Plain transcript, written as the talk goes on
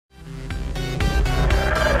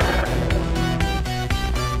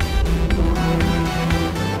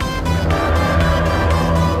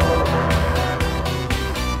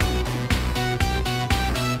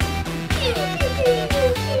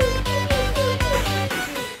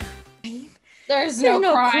There's no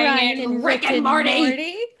crying in Rick and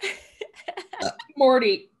Morty.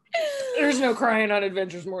 Morty. There's no crying on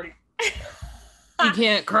Adventures, Morty. You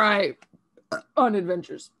can't cry on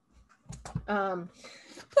Adventures. But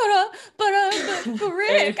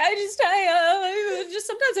Rick, I just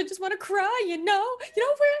sometimes I just want to cry, you know,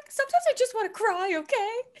 Rick. Sometimes I just want to cry,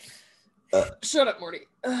 okay? Shut up, Morty.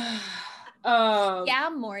 Yeah,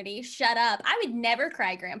 Morty, shut up. I would never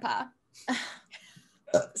cry, Grandpa.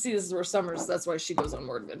 See, this is where Summers. That's why she goes on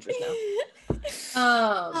more adventures now.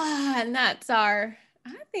 And that's our.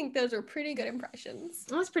 I think those are pretty good impressions.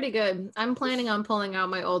 That's pretty good. I'm planning on pulling out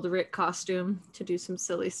my old Rick costume to do some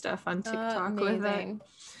silly stuff on TikTok with it.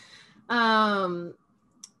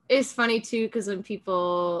 It's funny too because when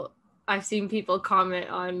I've seen people comment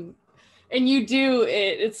on, and you do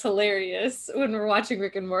it. It's hilarious when we're watching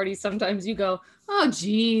Rick and Morty. Sometimes you go, "Oh,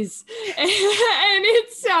 geez," and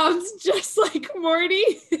it sounds just like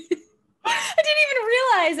Morty. I didn't even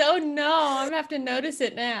realize. Oh no, I'm gonna have to notice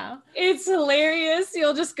it now. It's hilarious.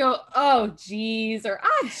 You'll just go, "Oh, geez," or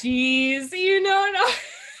 "Ah, geez," you know. No,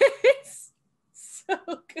 it's so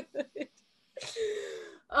good.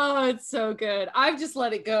 Oh, it's so good. I've just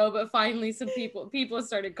let it go, but finally some people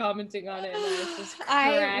started commenting on it, and I was just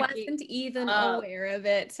cracking I wasn't even aware of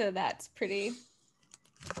it, so that's pretty.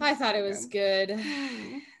 I thought it was good.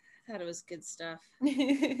 I thought it was good stuff.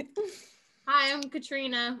 Hi, I'm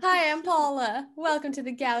KATRINA. Hi, I'm PAULA. Welcome to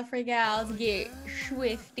the Gallifrey Gals Get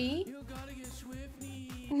Schwifty. You gotta get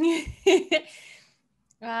Schwifty.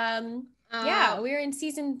 Yeah, we're in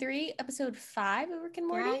season 3, episode 5 of Rick and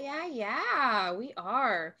Morty. Yeah, we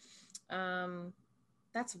are.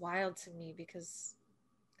 That's wild to me because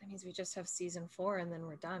that means we just have season 4 and then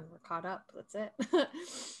we're done. We're caught up. That's it.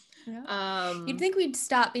 Yeah. You'd think we'd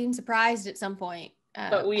stop being surprised at some point.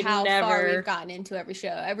 But we how never far we've gotten into every show.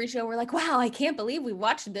 Every show we're like, wow, I can't believe we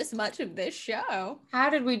watched this much of this show. How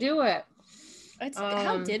did we do it?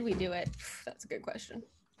 How did we do it? That's a good question.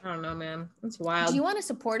 I don't know, man. It's wild. Do you want to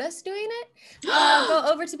support us doing it? Go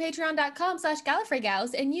over to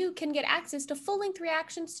patreon.com/GallifreyGals and you can get access to full-length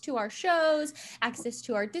reactions to our shows, access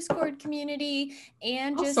to our Discord community,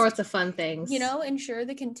 and all sorts of fun things. You know, ensure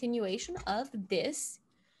the continuation of this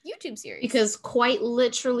YouTube series. Because quite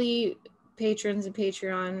literally, patrons and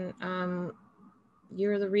Patreon,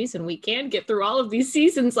 you're the reason we can get through all of these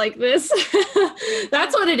seasons like this.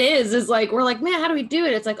 That's what it is like, we're like, man, how do we do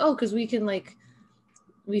it? It's like, oh, because we can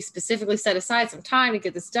we specifically set aside some time to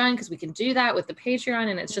get this done because we can do that with the Patreon,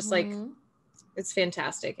 and it's just like, it's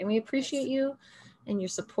fantastic, and we appreciate you and your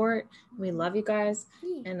support. We love you guys,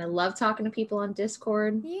 and I love talking to people on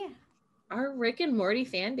Discord. Yeah, our Rick and Morty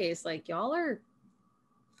fan base, like y'all are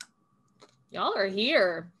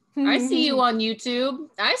here. I see you on YouTube.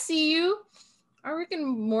 I see you. Our Rick and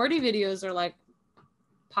Morty videos are like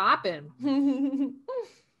popping.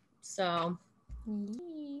 So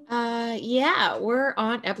yeah, we're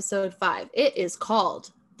on episode 5. It is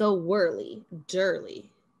called The Whirly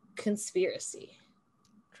Durly Conspiracy.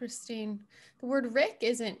 Interesting. The word Rick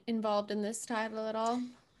isn't involved in this title at all.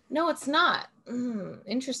 No, it's not.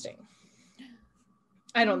 Interesting.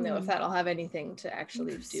 I don't know if that'll have anything to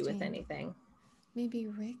actually do with anything. Maybe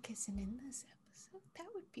Rick isn't in this episode. That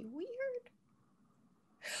would be weird.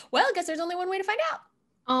 Well, I guess there's only one way to find out.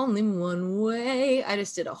 Only one way. I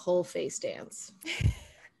just did a whole face dance.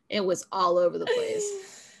 It was all over the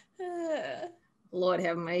place. Lord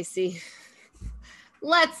have mercy.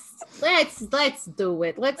 Let's do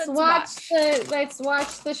it. Let's watch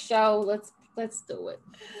the show. Let's do it.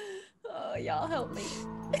 Oh, y'all help me.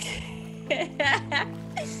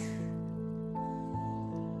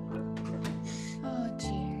 Oh,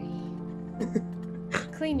 Jerry.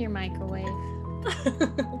 Clean your microwave.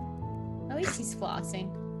 At least he's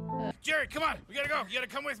flossing. Jerry, come on. We gotta go. You gotta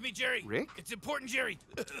come with me, Jerry. Rick? It's important, Jerry.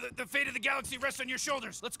 The fate of the galaxy rests on your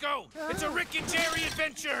shoulders. Let's go. It's a Rick and Jerry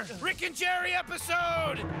adventure. Rick and Jerry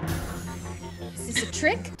episode. Is this a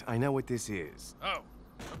trick? I know what this is. Oh.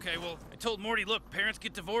 Okay, well, I told Morty, look, parents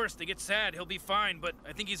get divorced, they get sad, he'll be fine, but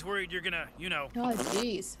I think he's worried you're gonna, you know. Oh,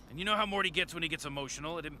 jeez. And you know how Morty gets when he gets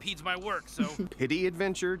emotional. It impedes my work, so... Pity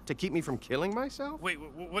adventure to keep me from killing myself? Wait,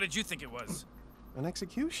 what did you think it was? An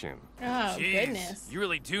execution. Oh, Jeez, goodness. You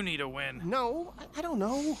really do need a win. No, I don't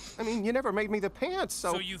know. I mean, you never made me the pants,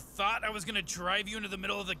 so... So you thought I was gonna drive you into the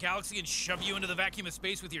middle of the galaxy and shove you into the vacuum of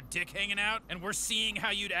space with your dick hanging out? And we're seeing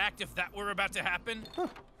how you'd act if that were about to happen? Huh.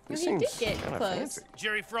 This He did seems get kinda close. fancy.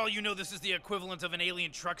 Jerry, for all you know, this is the equivalent of an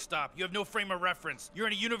alien truck stop. You have no frame of reference. You're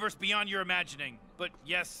in a universe beyond your imagining. But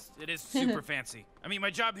yes, it is super fancy. I mean,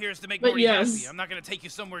 my job here is to make Morty happy. I'm not gonna take you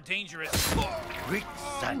somewhere dangerous. Rick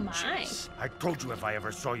my. Sanchez. I told you if I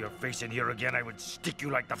ever saw your face in here again, I would stick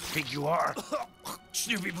you like the pig you are.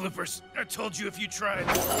 Snoopy bloopers. I told you if you tried,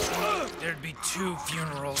 there'd be 2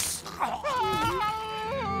 funerals.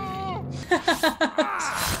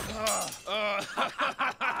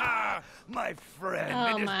 My friend.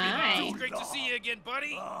 Oh, it has my. been too Great to long. see you again,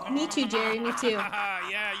 buddy. Me too, Jerry. Me too.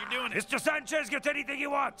 Yeah, you're doing it. Mr. Sanchez gets anything he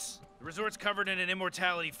wants. The resort's covered in an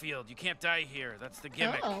immortality field. You can't die here. That's the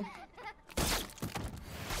gimmick. Oh.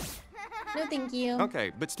 No, thank you.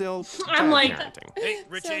 Okay, but still, I'm bad like- parenting. Hey,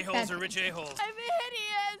 rich So a-holes bad. are rich a-holes. I'm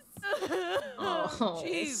hideous. Oh,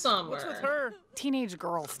 Jeez, summer. what's with her? Teenage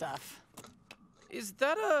girl stuff. Is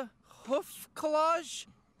that a hoof collage?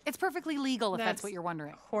 It's perfectly legal if that's That's what you're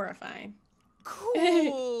wondering. horrifying.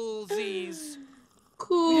 Coolsies.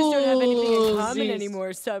 Cool. We just don't have anything in common Z's.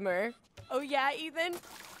 anymore, Summer. Oh yeah, Ethan?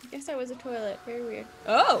 Guess that was a toilet. Very weird.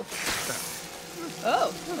 Oh.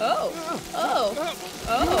 Oh. Oh. Oh.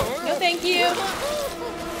 Oh. No, thank you.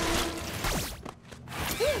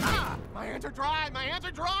 My hands are dry! My hands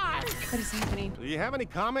are dry! What is happening? Do you have any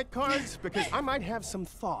comment cards? Because I might have some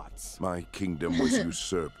thoughts. My kingdom was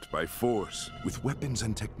usurped by force, with weapons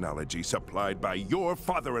and technology supplied by your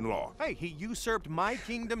father-in-law. Hey, he usurped my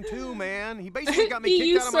kingdom too, man. He basically got me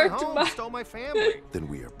He kicked out of my usurped home, my- stole my family. Then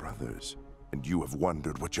we are brothers, and you have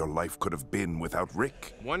wondered what your life could have been without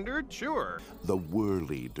Rick. Wondered? Sure. The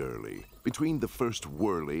Whirly-Durly. Between the first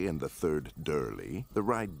Whirly and the third Durly, the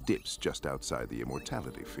ride dips just outside the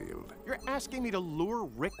immortality field. You're asking me to lure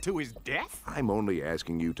Rick to his death? I'm only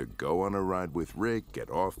asking you to go on a ride with Rick,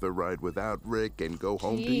 get off the ride without Rick, and go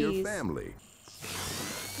home to your Jeez. family.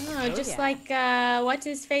 Oh, just like what's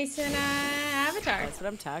his face in Avatar? That's what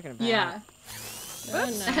I'm talking about. Yeah. Oh,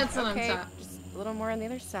 no. That's what Okay, I'm talking. just a little more on the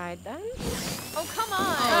other side then. Oh, come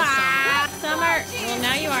on! Ah, Summer. Well,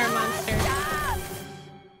 now you are a monster.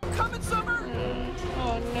 Coming, Summer.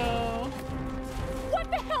 Oh no. What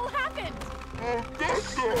the hell happened?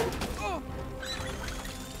 Oh,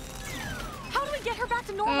 How do we get her back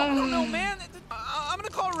to normal? I don't know, man. I'm gonna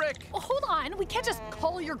call Rick. Well, hold on. We can't just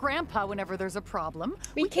call your grandpa whenever there's a problem.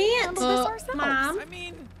 We can't. handle this ourselves. Mom. I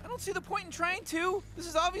mean, I don't see the point in trying to. This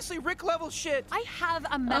is obviously Rick level shit. I have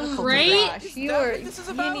a medical right? degree. Gosh, Is you that are. what this is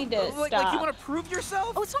You about? need to like stop. you want to prove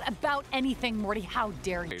yourself? Oh, it's not about anything, Morty. How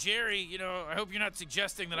dare you? Jerry, you know, I hope you're not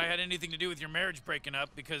suggesting that I had anything to do with your marriage breaking up,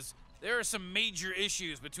 because there are some major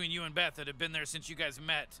issues between you and Beth that have been there since you guys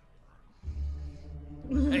met.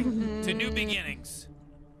 Hey, to new beginnings.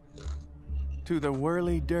 To the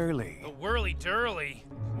Whirly-Durly. The Whirly-Durly.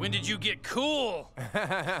 When did you get cool?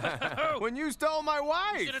 When you stole my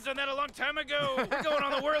wife! Should have done that a long time ago. We're going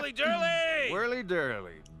on the Whirly-Durly.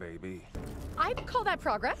 Whirly-Durly, baby. I'd call that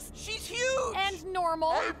progress. She's huge. And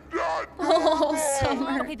normal. Oh,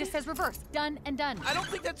 Summer. Okay, this says reverse. Done and done. I don't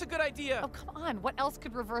think that's a good idea. Oh, come on. What else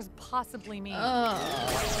could reverse possibly mean? Call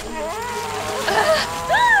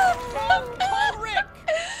Rick.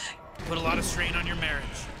 Put a lot of strain on your marriage.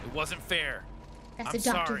 It wasn't fair. That's I'm a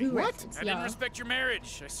Doctor sorry. Who What? reference, I didn't y'all. respect your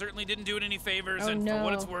marriage. I certainly didn't do it any favors, Oh, and for what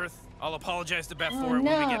no. it's worth, I'll apologize to Beth Oh, for it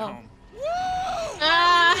when we get no. home.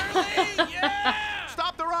 Ah. Yeah!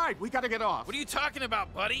 Stop the ride! We gotta get off. What are you talking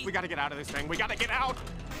about, buddy? We gotta get out of this thing. We gotta get out.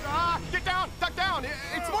 Ah, get down! Duck down!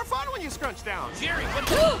 It's more fun when you scrunch down. Jerry, what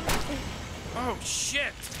the... Oh,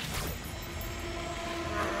 shit.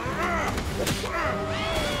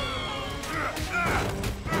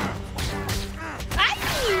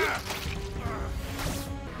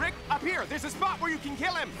 Rick, up here. There's a spot where you can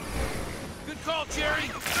kill him. Good call, Jerry.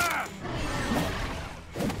 Ah!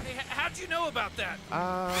 Hey, how'd you know about that?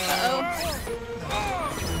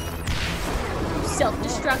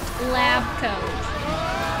 Self-destruct lab coat.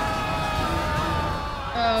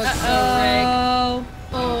 Oh,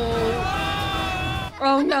 Oh.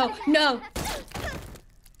 Oh no, no.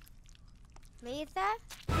 Lisa?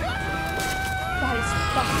 That is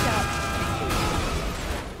fucked up.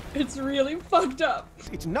 it's really fucked up.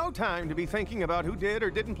 It's no time to be thinking about who did or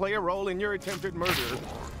didn't play a role in your attempted murder.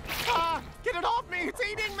 Ah! Get it off me! It's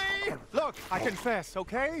eating me! Look, I confess,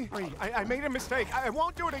 okay? I made a mistake. I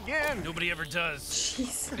won't do it again. Nobody ever does.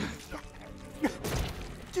 Jeez.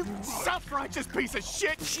 You self-righteous piece of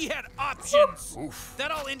shit! She had options. Oof.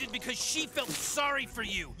 That all ended because she felt sorry for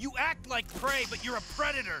you. You act like prey, but you're a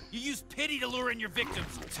predator. You use pity to lure in your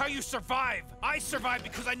victims. It's how you survive. I survive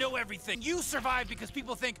because I know everything. You survive because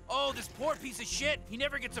people think, oh, this poor piece of shit, he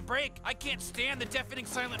never gets a break. I can't stand the deafening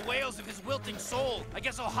silent wails of his wilting soul. I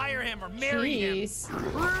guess I'll hire him or marry him.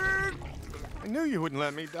 I knew you wouldn't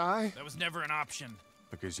let me die. That was never an option.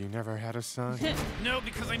 Because you never had a son? No,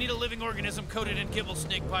 because I need a living organism coated in kibble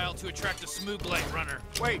snake pile to attract a smoog light runner.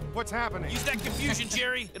 Wait, what's happening? Use that confusion,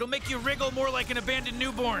 Jerry. It'll make you wriggle more like an abandoned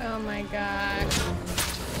newborn. Oh my god.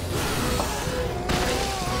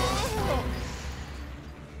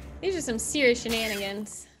 These are some serious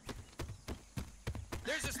shenanigans.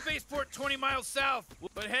 There's a spaceport 20 miles south.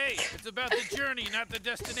 But hey, it's about the journey, not the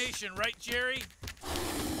destination, right, Jerry?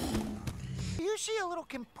 Do you see a little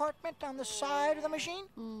compartment on the side of the machine?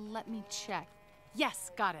 Let me check.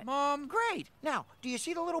 Yes, got it. Mom. Great. Now, do you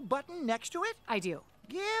see the little button next to it? I do.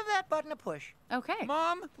 Give that button a push. Okay.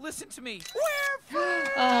 Mom, listen to me.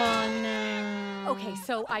 Oh no. Okay,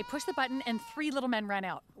 so I pushed the button and 3 little men ran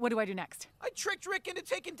out. What do I do next? I tricked Rick into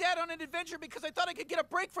taking Dad on an adventure because I thought I could get a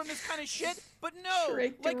break from this kind of shit. But no,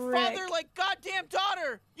 Tricked like Rick. father, like goddamn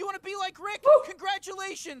daughter. You want to be like Rick?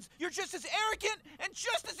 Congratulations. You're just as arrogant and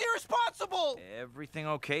just as irresponsible. Everything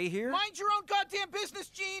okay here? Mind your own goddamn business,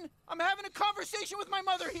 Gene. I'm having a conversation with my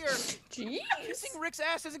mother here. Jeez. Kissing Rick's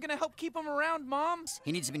ass isn't gonna help keep him around, Mom.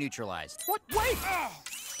 He needs to be neutralized. What? Wait!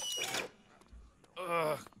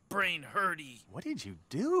 Ugh, brain hurty. What did you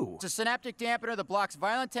do? It's a synaptic dampener that blocks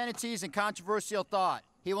violent tendencies and controversial thought.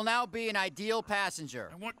 He will now be an ideal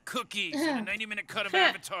passenger. I want cookies and a 90-minute cut of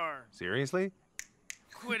Avatar. Seriously?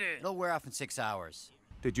 Quit it. It'll wear off in 6 hours.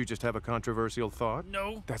 Did you just have a controversial thought?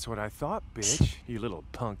 No. That's what I thought, bitch. You little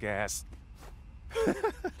punk ass.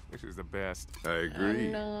 This is the best. I agree.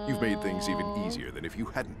 Oh, no. You've made things even easier than if you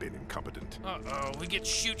hadn't been incompetent. Uh-oh, we get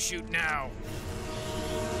shoot now.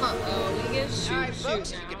 Uh-oh, we get shoot You now.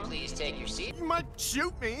 can please take your seat. You might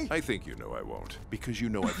shoot me. I think you know I won't, because you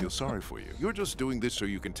know I feel sorry for you. You're just doing this so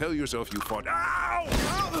you can tell yourself you fought. Ow!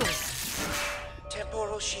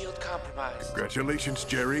 Temporal shield compromised. Congratulations,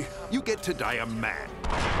 Jerry. You get to die a man.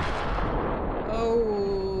 Oh.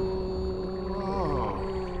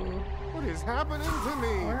 What is happening to me?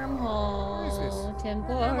 Wormhole. What is this?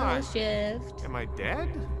 Temporal shift. Am I dead?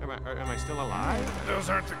 Am I still alive? Those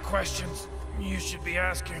aren't the questions you should be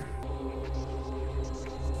asking.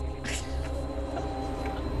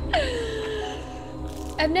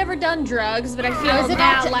 I've never done drugs, but I feel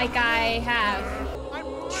now like I have.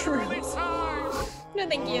 True. No,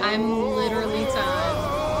 thank you. I'm literally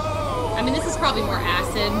tired. I mean, this is probably more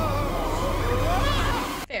acid.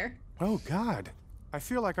 Fair. Oh, God. I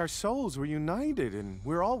feel like our souls were united and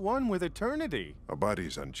we're all one with eternity. Our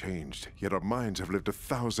bodies unchanged, yet our minds have lived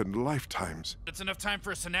 1,000 lifetimes. It's enough time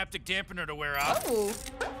for a synaptic dampener to wear off. Oh.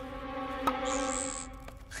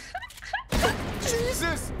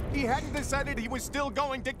 Jesus! He hadn't decided he was still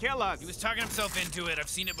going to kill us. He was talking himself into it. I've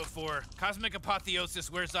seen it before. Cosmic apotheosis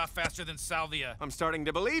wears off faster than salvia. I'm starting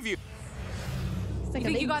to believe you. It's like You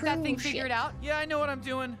think you got that thing figured out? Yeah, I know what I'm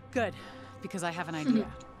doing. Good, because I have an idea.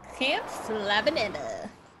 Camp Flabanetta.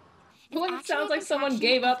 Well, it sounds like someone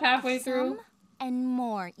gave up halfway through. And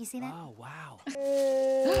more. You see that? Oh, wow.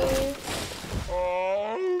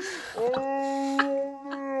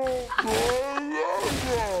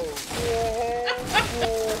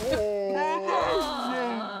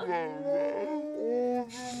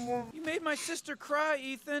 You made my sister cry,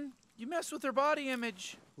 Ethan. You messed with her body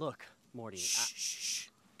image. Look, Morty. Shh.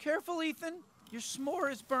 Careful, Ethan. Your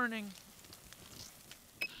s'more is burning.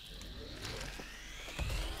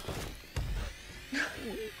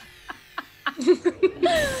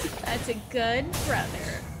 That's a good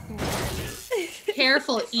brother.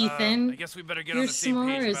 Careful, Ethan. I guess we better get Your on the same s'more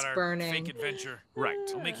page is about our burning. fake adventure. Right.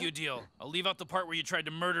 I'll make you a deal. I'll leave out the part where you tried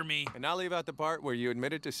to murder me. And I'll leave out the part where you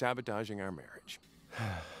admitted to sabotaging our marriage.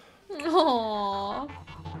 Aww.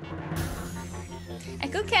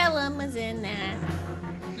 Echo Callum was in that.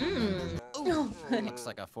 Ooh, looks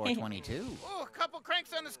like a 422. Oh, a couple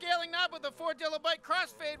cranks on the scaling knob with a 4-dilobyte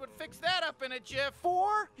crossfade would fix that up in a jiff.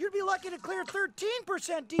 4? You'd be lucky to clear 13%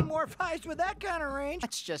 demorphized with that kind of range.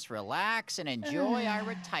 Let's just relax and enjoy our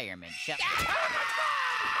retirement, shall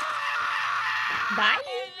Bye.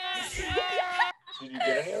 Did you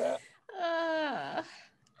get any of that?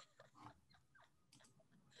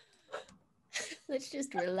 Let's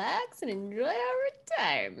just relax and enjoy our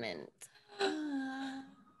retirement.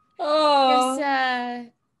 Oh.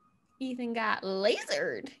 Guess, Ethan got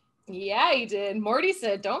lasered. Yeah, he did. Morty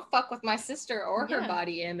said, "Don't fuck with my sister or her Yeah.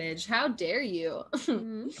 body image. How dare you?"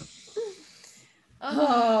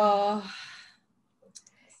 Oh.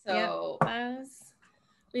 So yep,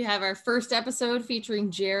 we have our first episode featuring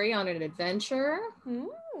Jerry on an adventure.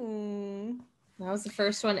 Ooh. That was the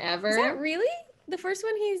first one ever. Is that really? The first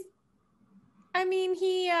one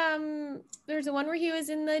there's the one where he was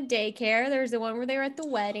in the daycare. There's the one where they were at the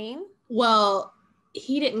wedding. Well,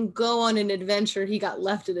 he didn't go on an adventure. He got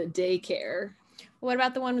left at a daycare. What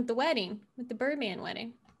about the one with the wedding? With the Birdman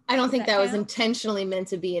wedding? I don't think that was intentionally meant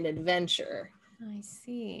to be an adventure. I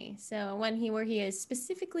see. So where he is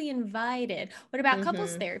specifically invited. What about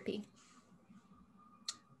couples therapy?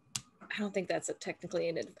 I don't think that's technically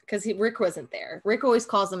an because Rick wasn't there. Rick always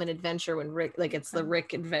calls them an adventure when Rick, like it's the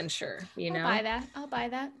Rick adventure, you know? I'll buy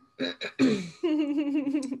that.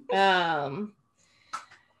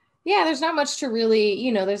 Yeah, there's not much to really,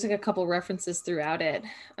 you know, there's like a couple references throughout it.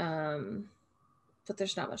 But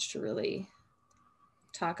there's not much to really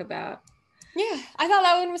talk about. Yeah, I thought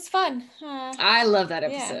that one was fun. I love that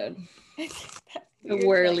episode. Yeah. The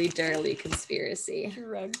Whirly Durly conspiracy.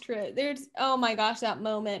 Drug trip. There's, oh my gosh, that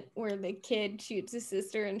moment where the kid shoots his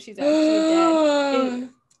sister and she's actually dead.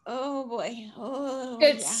 Oh boy. Oh,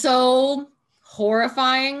 it's so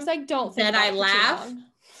horrifying. It's like, don't think that I laugh.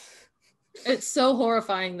 It's so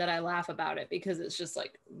horrifying that I laugh about it because it's just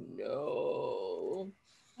like, no.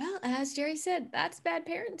 Well, as Jerry said, that's bad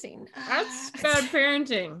parenting. That's bad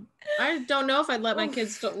parenting. I don't know if I'd let my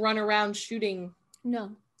kids run around shooting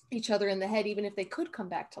each other in the head, even if they could come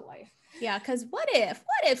back to life. Yeah, because what if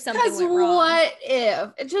something went wrong? What if?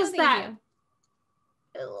 It's just that.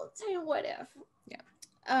 I'll tell you what if. Yeah.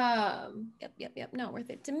 Yep. Not worth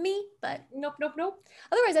it to me, but nope.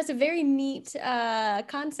 Otherwise, that's a very neat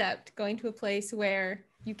concept, going to a place where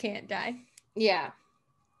you can't die. Yeah.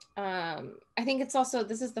 I think it's also,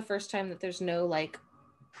 this is the first time that there's no like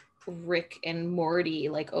Rick and Morty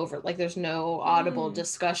like over, like there's no audible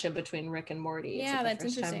discussion between Rick and Morty. Yeah, that's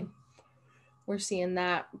interesting. We're seeing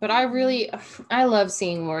that, but I love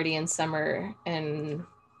seeing Morty and Summer and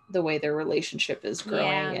the way their relationship is growing.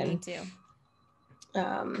 Yeah, and me too.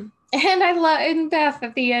 And I love in Beth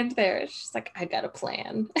at the end there. She's like, I got a plan.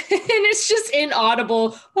 And it's just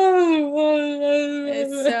inaudible. That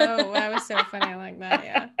was so funny. I like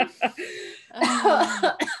that.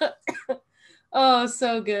 Yeah. Oh,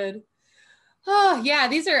 so good. Oh yeah.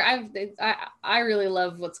 These are, I really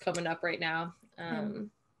love what's coming up right now.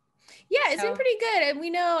 Yeah, it's been pretty good. And we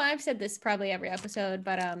know, I've said this probably every episode,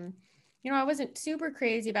 but you know, I wasn't super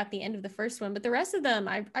crazy about the end of the first one, but the rest of them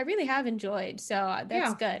I really have enjoyed. So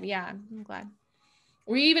that's good. Yeah, I'm glad.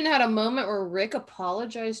 We even had a moment where Rick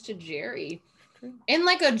apologized to Jerry in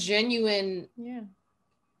like a genuine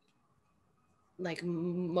like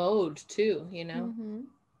mode too, you know,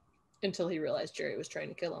 until he realized Jerry was trying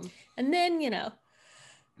to kill him. And then, you know,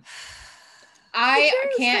 I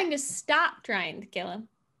can't trying to stop trying to kill him.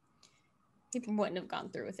 He wouldn't have gone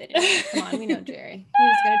through with it anyway. Come on, we know Jerry. He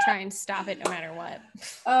was going to try and stop it no matter what.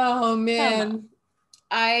 Oh, man.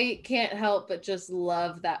 I can't help but just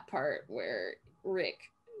love that part where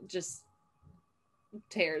Rick just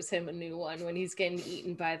tears him a new one when he's getting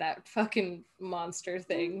eaten by that fucking monster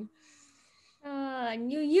thing.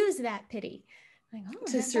 And you use that pity. Like,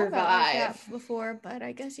 to survive. That before, but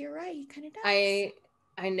I guess you're right. He kind of does. I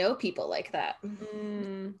know people like that.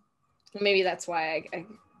 Maybe that's why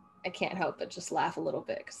I can't help but just laugh a little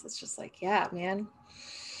bit because it's just like, yeah, man.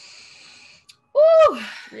 Woo!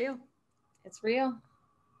 Real. It's real.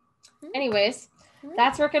 Anyways,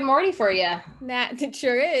 that's Rick and Morty for you. It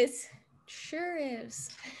sure is. Sure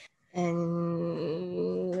is.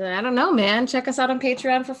 And I don't know, man. Check us out on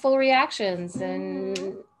Patreon for full reactions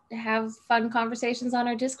and have fun conversations on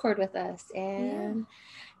our Discord with us and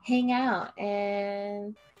hang out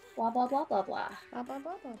and blah, blah, blah, blah, blah. Blah, blah,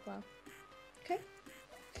 blah, blah, blah. Okay.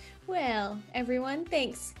 Well, everyone,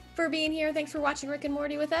 thanks for being here. Thanks for watching Rick and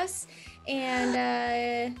Morty with us.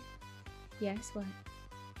 And, yes, what?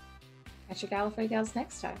 Catch your Gallifrey gals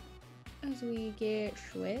next time. As we get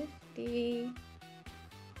Schwifty.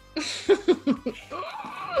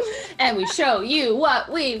 And we show you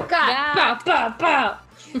what we've got. Bow, bow, bow.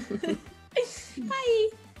 Bye.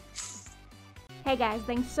 Hey guys,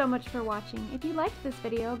 thanks so much for watching. If you liked this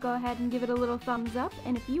video, go ahead and give it a little thumbs up,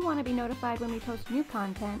 and if you want to be notified when we post new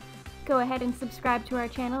content, go ahead and subscribe to our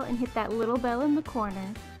channel and hit that little bell in the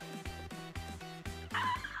corner.